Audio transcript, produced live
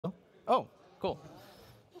Oh, cool.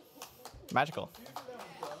 Magical.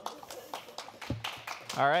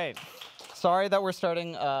 All right. Sorry that we're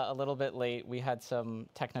starting a little bit late. We had some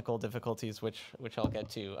technical difficulties, which I'll get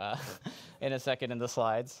to in a second in the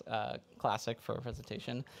slides. Classic for a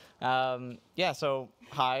presentation. So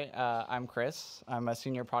hi, I'm Chris. I'm a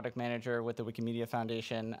senior product manager with the Wikimedia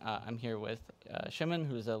Foundation. I'm here with Shimon,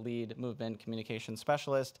 who's a lead movement communication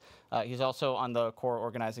specialist. He's also on the core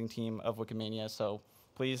organizing team of Wikimania, so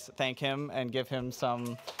please thank him and give him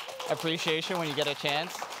some appreciation when you get a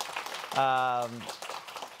chance.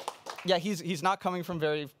 Yeah, he's not coming from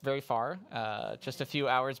very far, just a few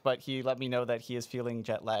hours, but he let me know that he is feeling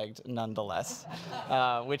jet lagged nonetheless,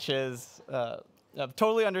 which is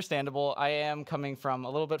totally understandable. I am coming from a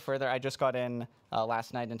little bit further. I just got in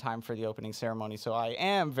last night in time for the opening ceremony, so I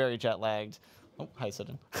am very jet lagged. Oh, hi,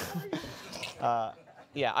 Sidon.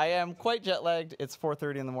 Yeah, I am quite jet lagged. It's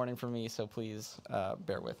 4:30 in the morning for me, so please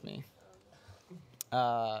bear with me.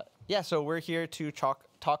 So we're here to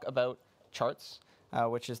talk about charts.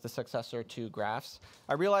 Which is the successor to graphs.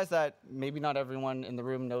 I realize that maybe not everyone in the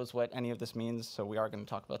room knows what any of this means, so we are going to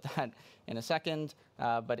talk about that in a second.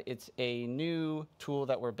 But it's a new tool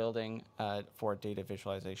that we're building for data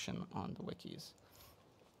visualization on the wikis.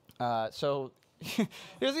 So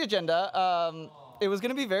here's the agenda. It was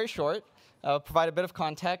going to be very short, provide a bit of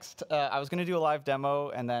context. I was going to do a live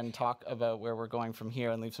demo and then talk about where we're going from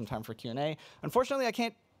here and leave some time for Q&A. Unfortunately, I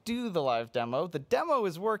can't do the live demo. The demo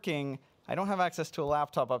is working. I don't have access to a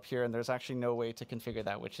laptop up here, and there's actually no way to configure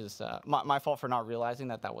that, which is my fault for not realizing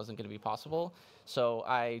that wasn't going to be possible. So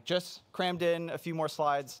I just crammed in a few more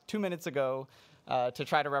slides 2 minutes ago to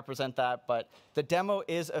try to represent that. But the demo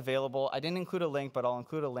is available. I didn't include a link, but I'll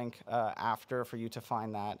include a link after for you to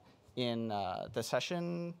find that in the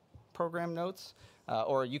session program notes.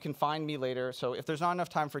 Or you can find me later. So if there's not enough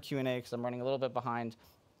time for Q&A, because I'm running a little bit behind,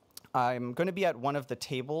 I'm going to be at one of the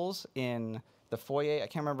tables in the foyer. I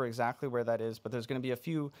can't remember exactly where that is, but there's going to be a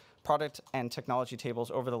few product and technology tables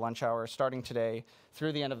over the lunch hour starting today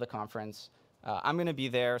through the end of the conference. I'm going to be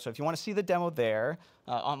there, so if you want to see the demo there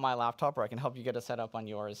on my laptop, or I can help you get it set up on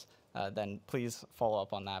yours, then please follow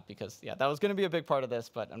up on that, because that was going to be a big part of this,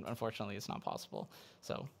 but unfortunately it's not possible.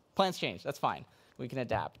 So plans change. That's fine. We can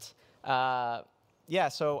adapt.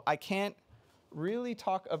 So I can't really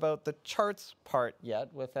talk about the charts part yet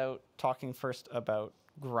without talking first about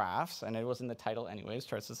graphs, and it was in the title anyways.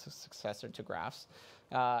 Charts is a successor to graphs.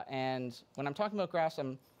 And when I'm talking about graphs,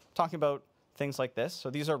 I'm talking about things like this.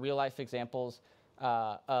 So these are real-life examples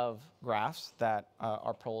of graphs that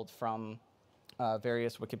are pulled from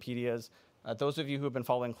various Wikipedias. Those of you who have been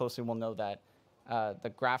following closely will know that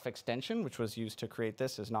the graph extension, which was used to create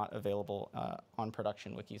this, is not available on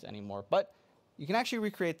production wikis anymore. But you can actually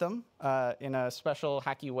recreate them in a special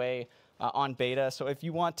hacky way on beta. So if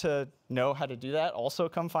you want to know how to do that, also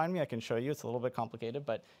come find me. I can show you. It's a little bit complicated,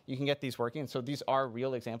 but you can get these working. So these are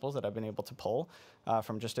real examples that I've been able to pull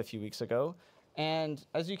from just a few weeks ago. And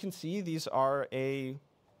as you can see, these are a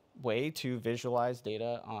way to visualize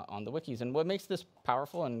data on the wikis. And what makes this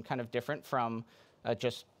powerful and kind of different from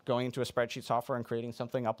just going into a spreadsheet software and creating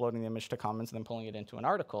something, uploading the image to Commons, and then pulling it into an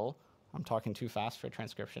article. I'm talking too fast for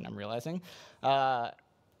transcription, I'm realizing.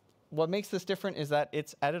 What makes this different is that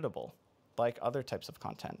it's editable, like other types of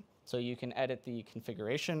content. So you can edit the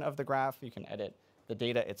configuration of the graph, you can edit the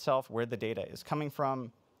data itself, where the data is coming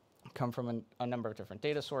from, come from a number of different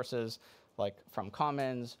data sources, like from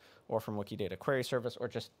Commons, or from Wikidata Query Service, or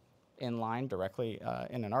just inline directly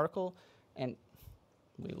in an article. And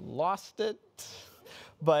we lost it.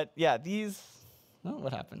 But yeah,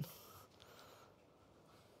 what happened?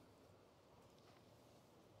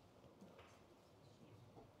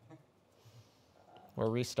 We're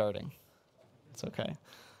restarting. It's okay. Must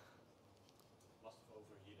have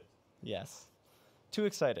overheated. Yes. Too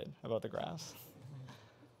excited about the graphs.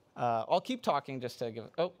 I'll keep talking just to give.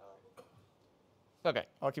 Oh. Okay.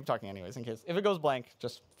 I'll keep talking anyways in case. If it goes blank,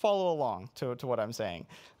 just follow along to what I'm saying.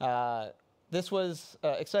 This was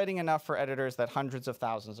exciting enough for editors that hundreds of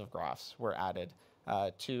thousands of graphs were added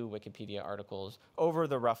to Wikipedia articles over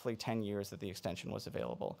the roughly 10 years that the extension was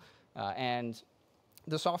available. And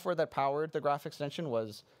the software that powered the graph extension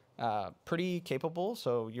was pretty capable,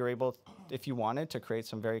 so you're able, if you wanted, to create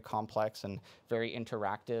some very complex and very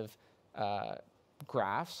interactive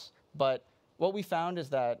graphs. But what we found is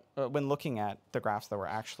that when looking at the graphs that were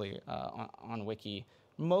actually on Wiki,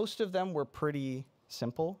 most of them were pretty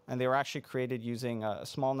simple, and they were actually created using a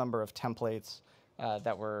small number of templates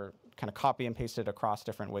that were kind of copy and pasted across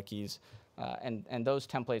different wikis, and those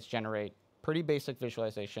templates generate pretty basic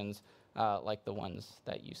visualizations like the ones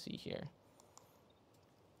that you see here.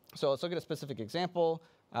 So let's look at a specific example.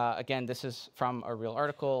 Again, this is from a real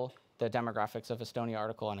article, the demographics of Estonia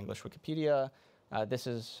article on English Wikipedia. This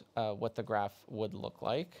is what the graph would look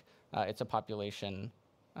like. It's a population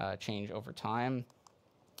change over time.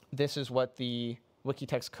 This is what the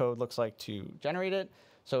Wikitext code looks like to generate it.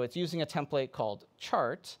 So it's using a template called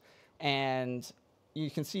chart. And you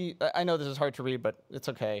can see, I know this is hard to read, but it's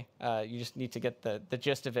OK. You just need to get the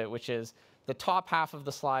gist of it, which is the top half of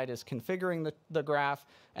the slide is configuring the graph,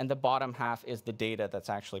 and the bottom half is the data that's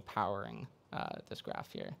actually powering this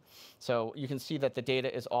graph here. So you can see that the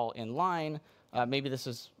data is all in line. Maybe this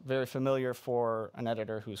is very familiar for an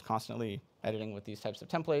editor who's constantly editing with these types of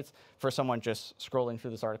templates. For someone just scrolling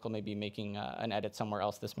through this article, maybe making an edit somewhere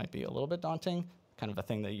else, this might be a little bit daunting, kind of a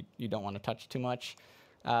thing that you don't want to touch too much.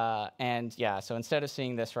 And yeah, so instead of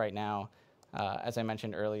seeing this right now, as I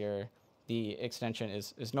mentioned earlier, the extension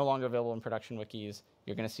is no longer available in production wikis.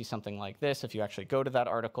 You're going to see something like this if you actually go to that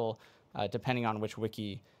article. Depending on which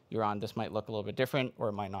wiki you're on, this might look a little bit different, or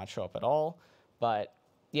it might not show up at all. But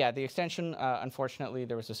yeah, the extension, unfortunately,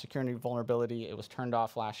 there was a security vulnerability. It was turned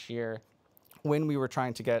off last year. When we were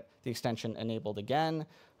trying to get the extension enabled again,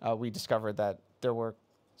 we discovered that there were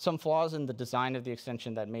some flaws in the design of the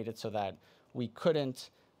extension that made it so that we couldn't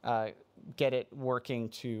get it working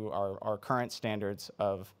to our current standards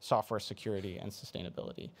of software security and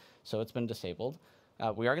sustainability. So it's been disabled.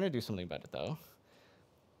 We are going to do something about it, though.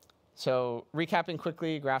 So recapping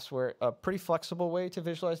quickly, graphs were a pretty flexible way to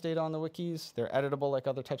visualize data on the wikis. They're editable like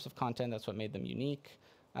other types of content. That's what made them unique.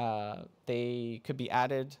 They could be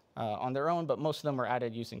added on their own, but most of them were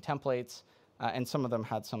added using templates. And some of them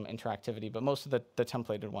had some interactivity, but most of the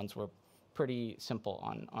templated ones were pretty simple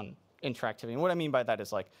on interactivity. And what I mean by that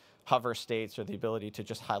is like hover states or the ability to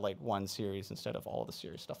just highlight one series instead of all the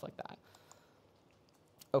series, stuff like that.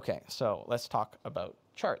 OK, so let's talk about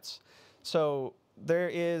charts. So there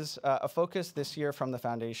is a focus this year from the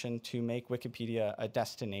Foundation to make Wikipedia a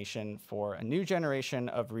destination for a new generation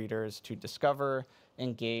of readers to discover,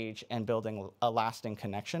 engage, and building a lasting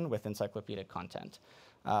connection with encyclopedic content.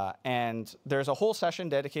 And there's a whole session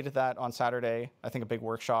dedicated to that on Saturday, I think a big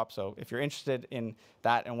workshop. So if you're interested in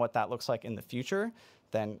that and what that looks like in the future,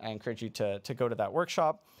 then I encourage you to go to that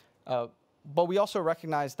workshop. But we also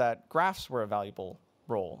recognize that graphs were a valuable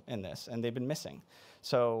role in this, and they've been missing.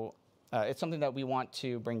 So it's something that we want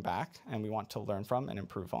to bring back, and we want to learn from and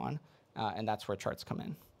improve on. And that's where charts come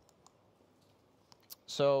in.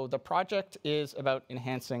 So the project is about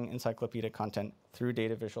enhancing encyclopedic content through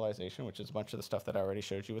data visualization, which is a bunch of the stuff that I already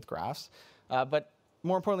showed you with graphs. But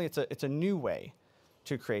more importantly, it's a new way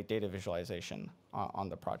to create data visualization on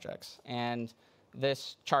the projects. And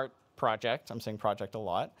this chart project, I'm saying project a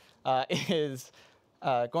lot, is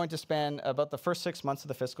going to span about the first 6 months of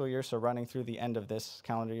the fiscal year, so running through the end of this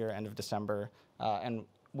calendar year, end of December. And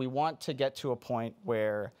we want to get to a point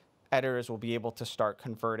where editors will be able to start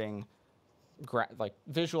converting like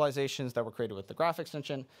visualizations that were created with the graph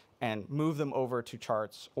extension and move them over to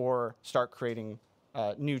charts or start creating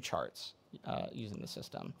new charts using the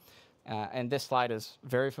system. And this slide is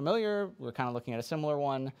very familiar. We're kind of looking at a similar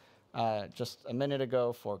one just a minute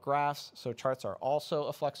ago for graphs. So charts are also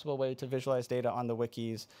a flexible way to visualize data on the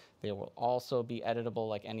wikis. They will also be editable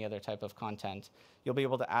like any other type of content. You'll be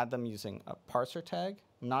able to add them using a parser tag,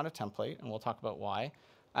 not a template, and we'll talk about why.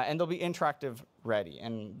 And they'll be interactive ready.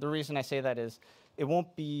 And the reason I say that is it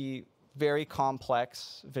won't be very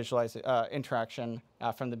complex interaction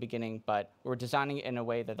from the beginning, but we're designing it in a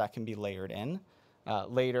way that that can be layered in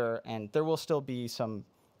later. And there will still be some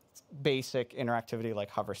basic interactivity like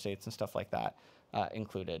hover states and stuff like that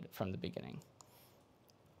included from the beginning.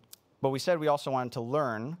 But we said we also wanted to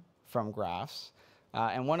learn from graphs.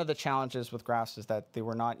 And one of the challenges with graphs is that they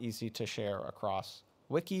were not easy to share across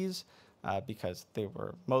wikis. Because they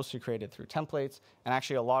were mostly created through templates, and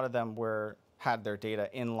actually a lot of them had their data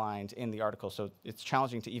inlined in the article, so it's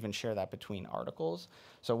challenging to even share that between articles.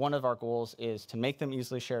 So one of our goals is to make them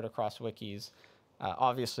easily shared across wikis,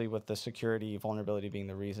 obviously with the security vulnerability being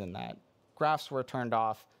the reason that graphs were turned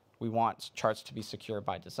off. We want charts to be secure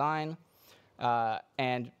by design,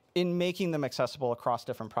 and in making them accessible across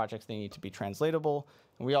different projects, they need to be translatable.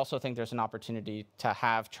 And we also think there's an opportunity to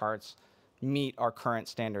have charts meet our current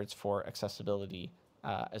standards for accessibility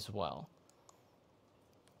as well.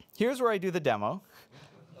 Here's where I do the demo,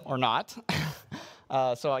 or not.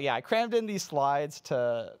 So yeah, I crammed in these slides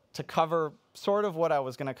to cover sort of what I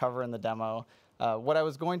was going to cover in the demo. What I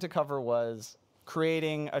was going to cover was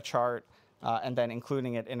creating a chart and then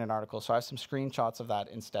including it in an article. So I have some screenshots of that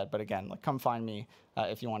instead. But again, like, come find me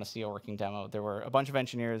if you want to see a working demo. There were a bunch of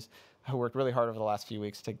engineers who worked really hard over the last few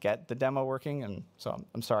weeks to get the demo working. And so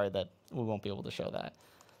I'm sorry that we won't be able to show that.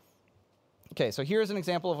 Okay, so here's an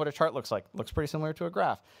example of what a chart looks like. Looks pretty similar to a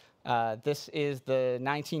graph. This is the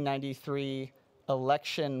 1993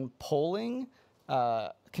 election polling,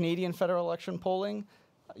 Canadian federal election polling.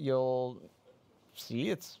 You'll see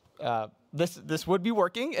it's this would be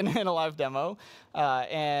working in a live demo,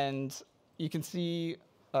 and you can see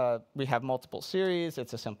we have multiple series.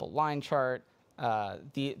 It's a simple line chart.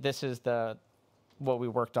 This is what we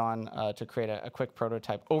worked on to create a quick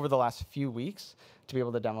prototype over the last few weeks to be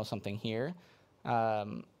able to demo something here.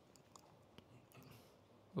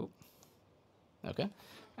 Okay.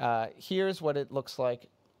 Here's what it looks like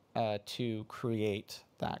to create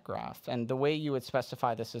that graph. And the way you would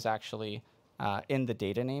specify this is actually in the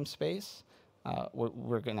data namespace.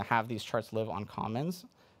 We're going to have these charts live on commons.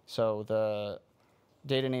 So the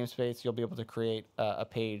data namespace, you'll be able to create a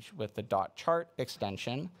page with the .chart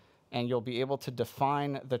extension, and you'll be able to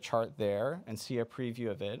define the chart there and see a preview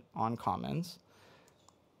of it on commons.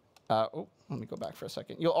 Let me go back for a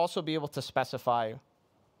second. You'll also be able to specify.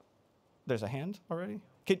 There's a hand already?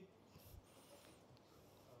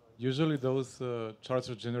 Usually those charts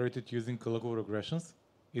are generated using local regressions.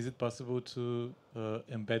 Is it possible to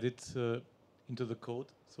embed it into the code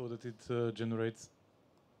so that it generates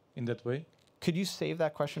in that way? Could you save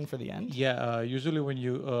that question for the end? Yeah, usually when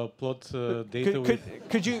you plot data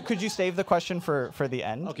could you save the question for the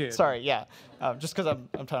end? Okay. Sorry, yeah. Just because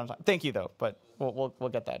I'm trying to. Thank you though, but we'll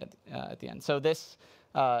get that at the end. So this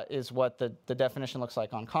is what the definition looks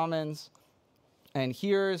like on commons, and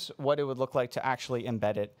here's what it would look like to actually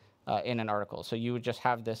embed it in an article. So you would just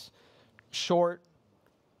have this short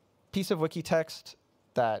piece of wiki text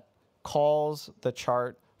that calls the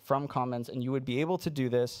chart from commons, and you would be able to do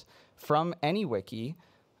this from any wiki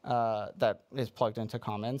that is plugged into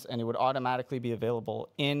commons, and it would automatically be available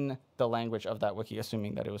in the language of that wiki,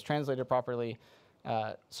 assuming that it was translated properly.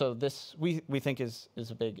 So this, we think, is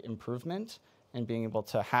a big improvement in being able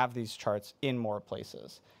to have these charts in more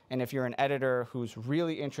places. And if you're an editor who's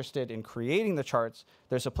really interested in creating the charts,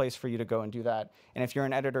 there's a place for you to go and do that. And if you're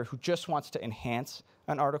an editor who just wants to enhance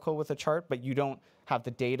an article with a chart, but you don't have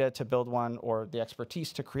the data to build one or the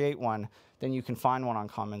expertise to create one, then you can find one on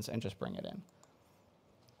Commons and just bring it in.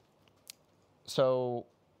 So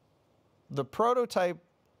the prototype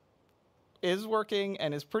is working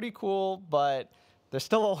and is pretty cool, but there's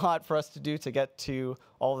still a lot for us to do to get to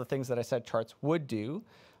all the things that I said charts would do.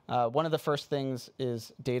 One of the first things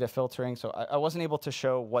is data filtering. So I wasn't able to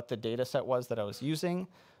show what the data set was that I was using,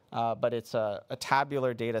 but it's a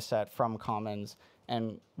tabular data set from Commons.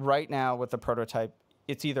 And right now with the prototype,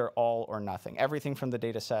 it's either all or nothing. Everything from the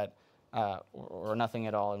data set or nothing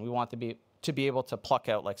at all. And we want to be able to pluck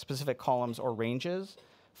out like specific columns or ranges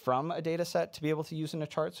from a data set to be able to use in a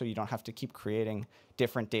chart, so you don't have to keep creating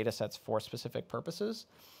different data sets for specific purposes.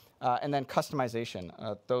 And then customization.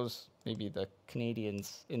 Those, maybe the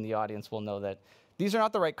Canadians in the audience will know that these are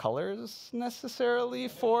not the right colors necessarily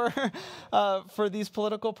for these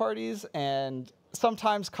political parties, and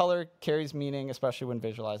sometimes color carries meaning, especially when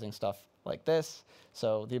visualizing stuff like this.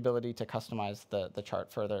 So the ability to customize the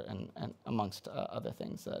chart further and amongst other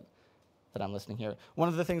things that I'm listing here. One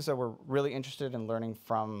of the things that we're really interested in learning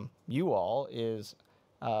from you all is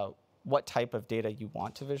what type of data you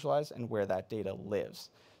want to visualize and where that data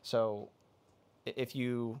lives. So if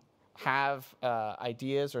you have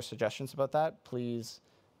ideas or suggestions about that, please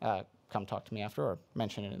come talk to me after or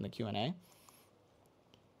mention it in the Q&A.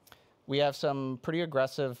 We have some pretty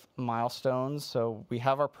aggressive milestones. So we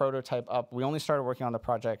have our prototype up. We only started working on the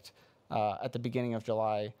project at the beginning of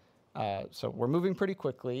July. So we're moving pretty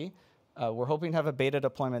quickly. We're hoping to have a beta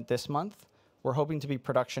deployment this month. We're hoping to be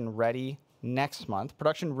production ready next month.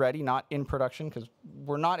 Production ready, not in production, because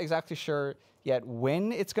we're not exactly sure yet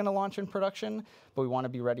when it's going to launch in production, but we want to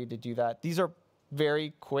be ready to do that. These are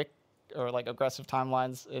very quick or like aggressive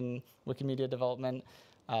timelines in Wikimedia development.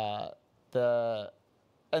 And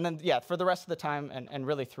then, yeah, for the rest of the time and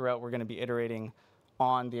really throughout, we're going to be iterating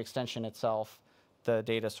on the extension itself, the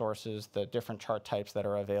data sources, the different chart types that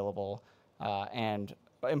are available, and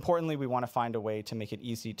importantly, we want to find a way to make it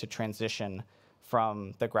easy to transition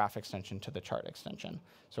from the graph extension to the chart extension.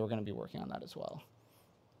 So we're going to be working on that as well.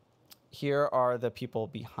 Here are the people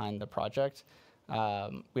behind the project.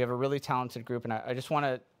 We have a really talented group, and I just want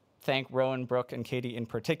to thank Rowan, Brooke, and Katie in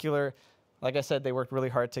particular. Like I said, they worked really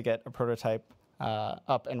hard to get a prototype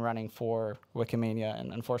up and running for Wikimania,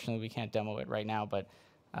 and unfortunately we can't demo it right now, but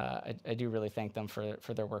I do really thank them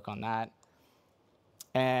for their work on that.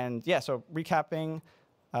 And yeah, so recapping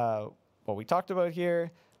what we talked about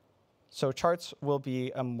here. So charts will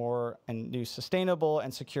be a new sustainable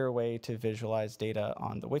and secure way to visualize data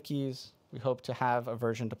on the wikis. We hope to have a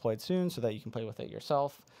version deployed soon so that you can play with it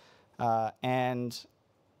yourself. And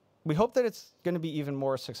we hope that it's going to be even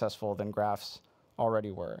more successful than graphs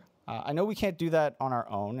already were. I know we can't do that on our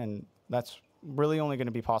own, and that's really only going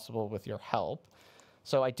to be possible with your help.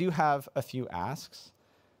 So I do have a few asks.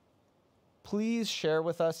 Please share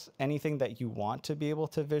with us anything that you want to be able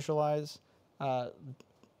to visualize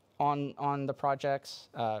on the projects.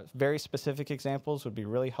 Very specific examples would be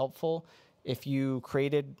really helpful. If you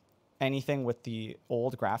created anything with the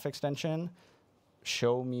old graph extension,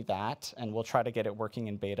 show me that, and we'll try to get it working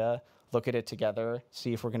in beta, look at it together,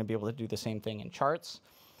 see if we're going to be able to do the same thing in charts.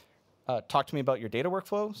 Talk to me about your data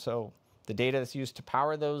workflow. So the data that's used to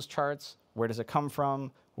power those charts, where does it come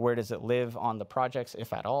from? Where does it live on the projects,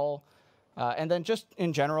 if at all? And then just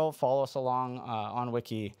in general, follow us along on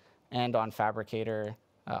Wiki and on Fabricator.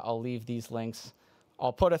 I'll leave these links.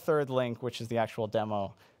 I'll put a third link, which is the actual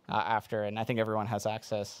demo after, and I think everyone has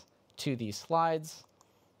access to these slides.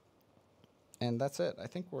 And that's it. I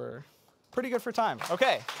think we're pretty good for time.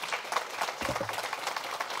 Okay.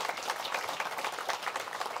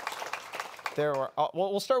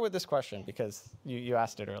 We'll start with this question because you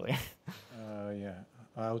asked it earlier. Yeah,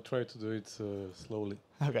 I'll try to do it slowly.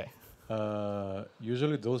 Okay.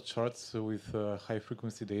 Usually those charts with high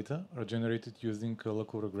frequency data are generated using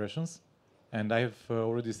local regressions. And I've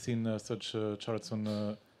already seen such charts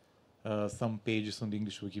on some pages on the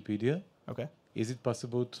English Wikipedia. Okay. Is it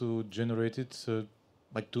possible to generate it,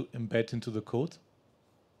 like to embed into the code?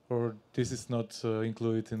 Or this is not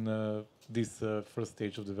included in this first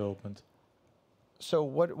stage of development? So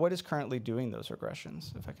what is currently doing those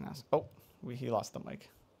regressions, if I can ask? Oh, he lost the mic.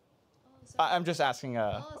 I'm just asking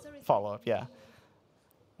a follow-up, yeah.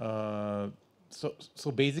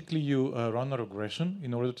 So basically you run a regression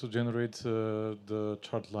in order to generate the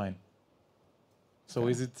chart line. So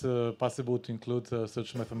is it possible to include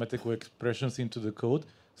such mathematical expressions into the code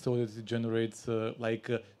so that it generates like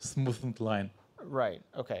a smoothened line? Right,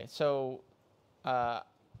 okay. So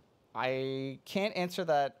I can't answer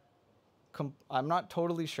that. I'm not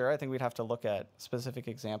totally sure. I think we'd have to look at specific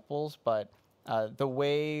examples, but the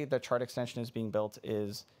way the chart extension is being built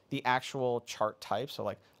is the actual chart type. So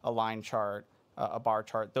like a line chart, a bar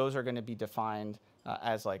chart, those are going to be defined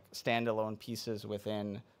as like standalone pieces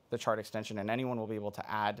within the chart extension, and anyone will be able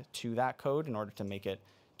to add to that code in order to make it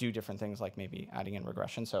do different things like maybe adding in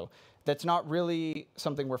regression. So that's not really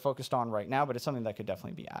something we're focused on right now, but it's something that could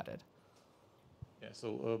definitely be added. Yeah,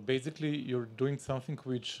 so basically you're doing something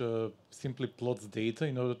which simply plots data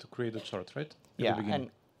in order to create a chart, right? Yeah,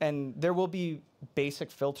 and there will be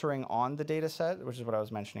basic filtering on the data set, which is what I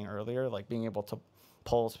was mentioning earlier, like being able to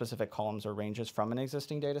pull specific columns or ranges from an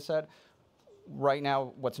existing data set. Right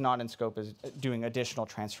now, what's not in scope is doing additional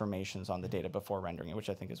transformations on the data before rendering it, which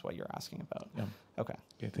I think is what you're asking about. Yeah. Okay.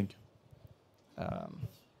 Okay, thank you.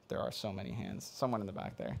 There are so many hands. Someone in the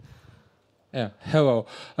back there. Yeah, hello.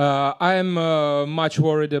 I'm much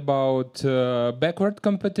worried about backward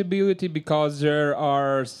compatibility because there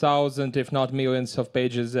are thousands, if not millions, of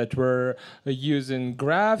pages that were using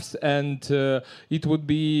graphs, and it would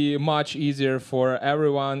be much easier for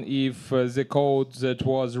everyone if the code that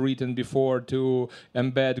was written before to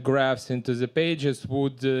embed graphs into the pages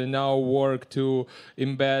would now work to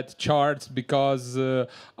embed charts, because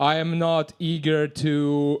I am not eager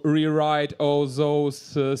to rewrite all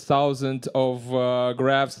those thousands of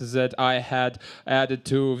graphs that I had added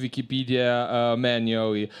to Wikipedia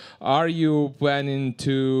manually. Are you planning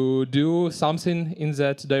to do something in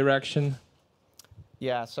that direction?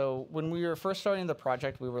 Yeah, so when we were first starting the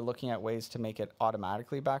project, we were looking at ways to make it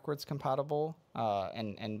automatically backwards compatible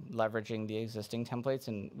and leveraging the existing templates,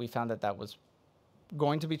 and we found that that was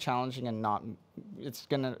going to be challenging and not,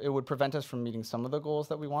 it would prevent us from meeting some of the goals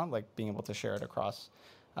that we want, like being able to share it across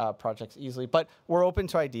projects easily. But we're open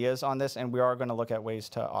to ideas on this, and we are going to look at ways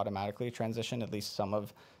to automatically transition at least some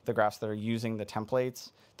of the graphs that are using the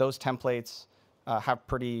templates. Those templates have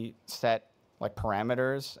pretty set like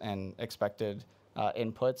parameters and expected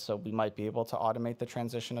inputs, so we might be able to automate the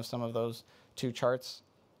transition of some of those to charts.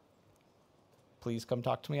 Please come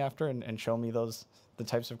talk to me after and show me the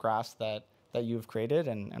types of graphs that you've created,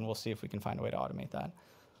 and we'll see if we can find a way to automate that.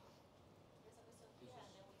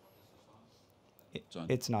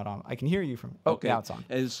 It's not on. I can hear you from. Oh, okay. Now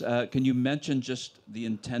it's on. Can you mention just the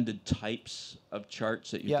intended types of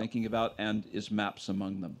charts that you're thinking about, and is maps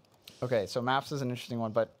among them? Okay, so maps is an interesting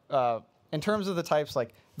one, but in terms of the types,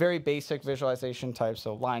 like very basic visualization types,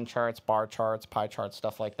 so line charts, bar charts, pie charts,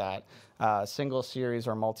 stuff like that. Single series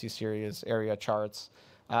or multi-series area charts.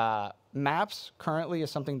 Maps currently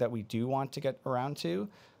is something that we do want to get around to.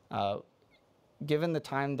 Given the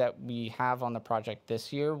time that we have on the project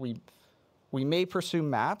this year, we may pursue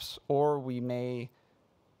maps, or we may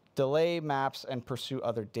delay maps and pursue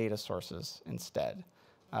other data sources instead.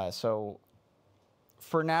 So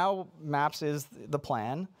for now, maps is the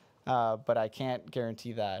plan, but I can't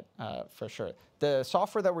guarantee that for sure. The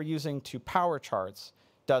software that we're using to power charts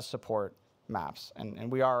does support maps,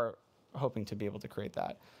 and we are hoping to be able to create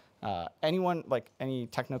that. Anyone, like any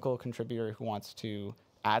technical contributor who wants to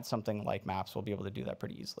add something like maps will be able to do that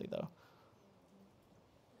pretty easily, though.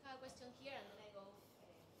 I have a question here, and then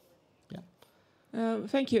I go.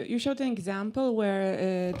 Thank you. You showed an example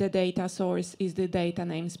where the data source is the data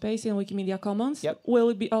namespace in Wikimedia Commons. Yep. Will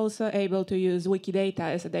we be also able to use Wikidata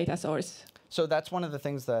as a data source? So that's one of the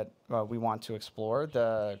things that we want to explore.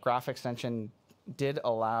 The graph extension did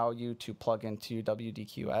allow you to plug into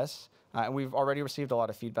WDQS. And we've already received a lot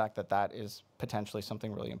of feedback that that is potentially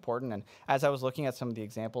something really important. And as I was looking at some of the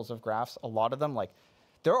examples of graphs, a lot of them, like,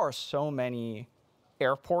 there are so many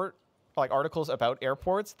articles about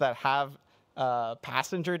airports that have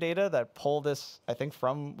passenger data that pull this, I think,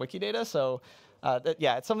 from Wikidata. So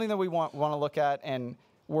yeah, it's something that we want to look at. And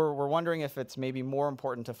we're wondering if it's maybe more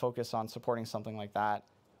important to focus on supporting something like that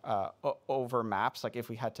over maps, like if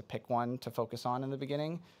we had to pick one to focus on in the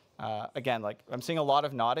beginning. Again, like I'm seeing a lot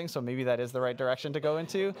of nodding, so maybe that is the right direction to go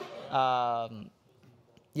into.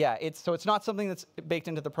 Yeah, it's not something that's baked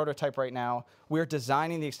into the prototype right now. We're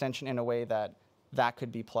designing the extension in a way that that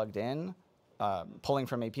could be plugged in. Pulling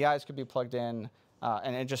from APIs could be plugged in,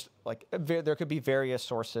 and it just like there could be various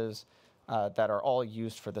sources that are all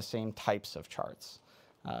used for the same types of charts.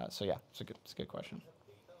 So yeah, it's a good question.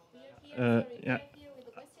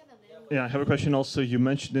 Yeah, I have a question also. You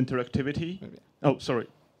mentioned interactivity. Maybe. Oh, sorry.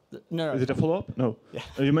 No. Is it a follow-up? No. Yeah.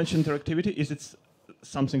 You mentioned interactivity. Is it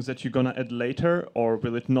something that you're going to add later, or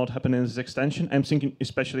will it not happen in this extension? I'm thinking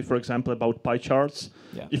especially, for example, about pie charts.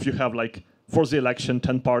 Yeah. If you have, like, for the election,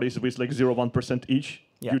 10 parties with, like, 0.1% each,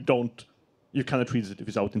 Yeah. you cannot read it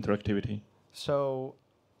without interactivity. So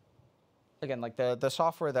again, like the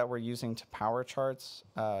software that we're using to power charts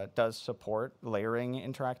does support layering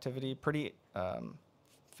interactivity, pretty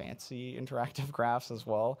fancy interactive graphs as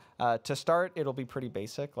well. To start, it'll be pretty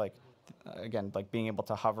basic, like again, like being able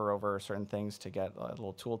to hover over certain things to get a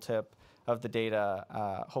little tooltip of the data,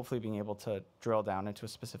 hopefully being able to drill down into a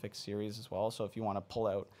specific series as well. So if you want to pull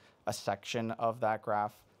out a section of that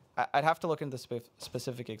graph, I'd have to look into the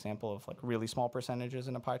specific example of like really small percentages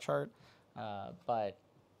in a pie chart, but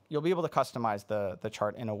you'll be able to customize the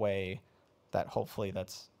chart in a way that hopefully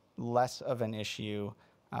that's less of an issue.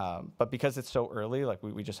 But because it's so early, like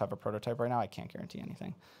we just have a prototype right now, I can't guarantee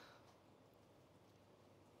anything.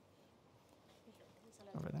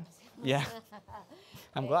 Over there. Yeah.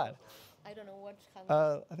 I'm glad. I don't know what.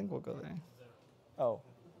 I think we'll go there. Oh,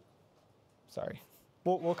 sorry.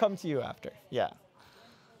 We'll come to you after. Yeah.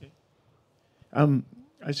 I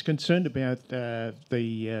was concerned about the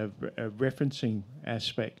referencing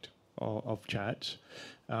aspect of charts.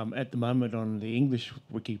 At the moment on the English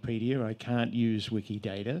Wikipedia, I can't use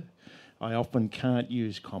Wikidata. I often can't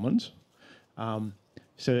use Commons.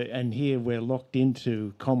 And here we're locked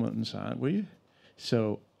into Commons, aren't we?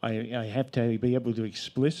 So I have to be able to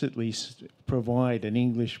explicitly provide an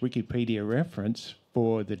English Wikipedia reference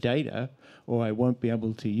for the data, or I won't be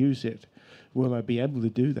able to use it. Will I be able to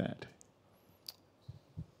do that?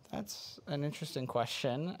 That's an interesting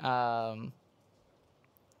question. I'll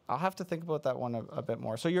have to think about that one a bit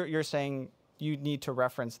more. So you're saying you need to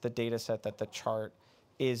reference the data set that the chart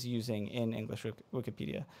is using in English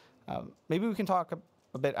Wikipedia. Maybe we can talk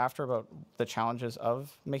a bit after about the challenges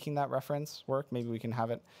of making that reference work. Maybe we can have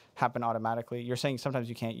it happen automatically. You're saying sometimes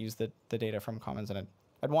you can't use the data from Commons, and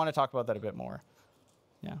I'd want to talk about that a bit more.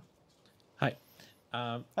 Yeah. Hi.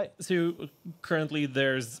 Hi. So currently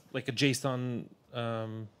there's like a JSON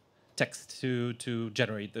text to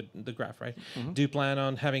generate the graph, right? Mm-hmm. Do you plan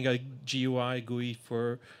on having a GUI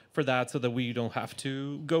for that so that we don't have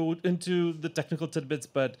to go into the technical tidbits,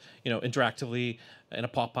 but interactively in a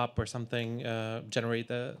pop-up or something generate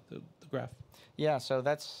the graph? Yeah, so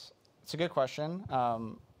it's a good question.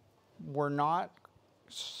 We're not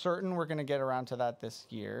certain we're going to get around to that this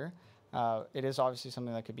year. It is obviously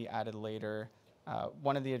something that could be added later.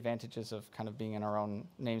 One of the advantages of kind of being in our own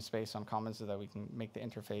namespace on Commons is that we can make the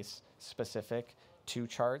interface specific to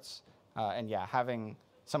charts. And yeah, having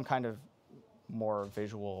some kind of more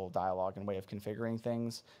visual dialogue and way of configuring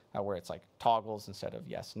things where it's like toggles instead of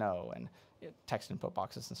yes, no, and text input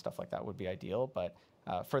boxes and stuff like that would be ideal. But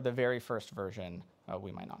for the very first version,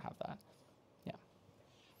 we might not have that.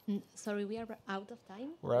 Yeah. Sorry, we are out of time.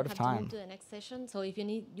 We're out of time. We have to move to the next session. So if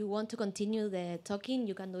you want to continue the talking,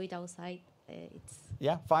 you can do it outside.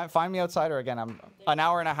 Yeah, find me outside, or again, I'm an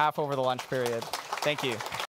hour and a half over the lunch period. Thank you.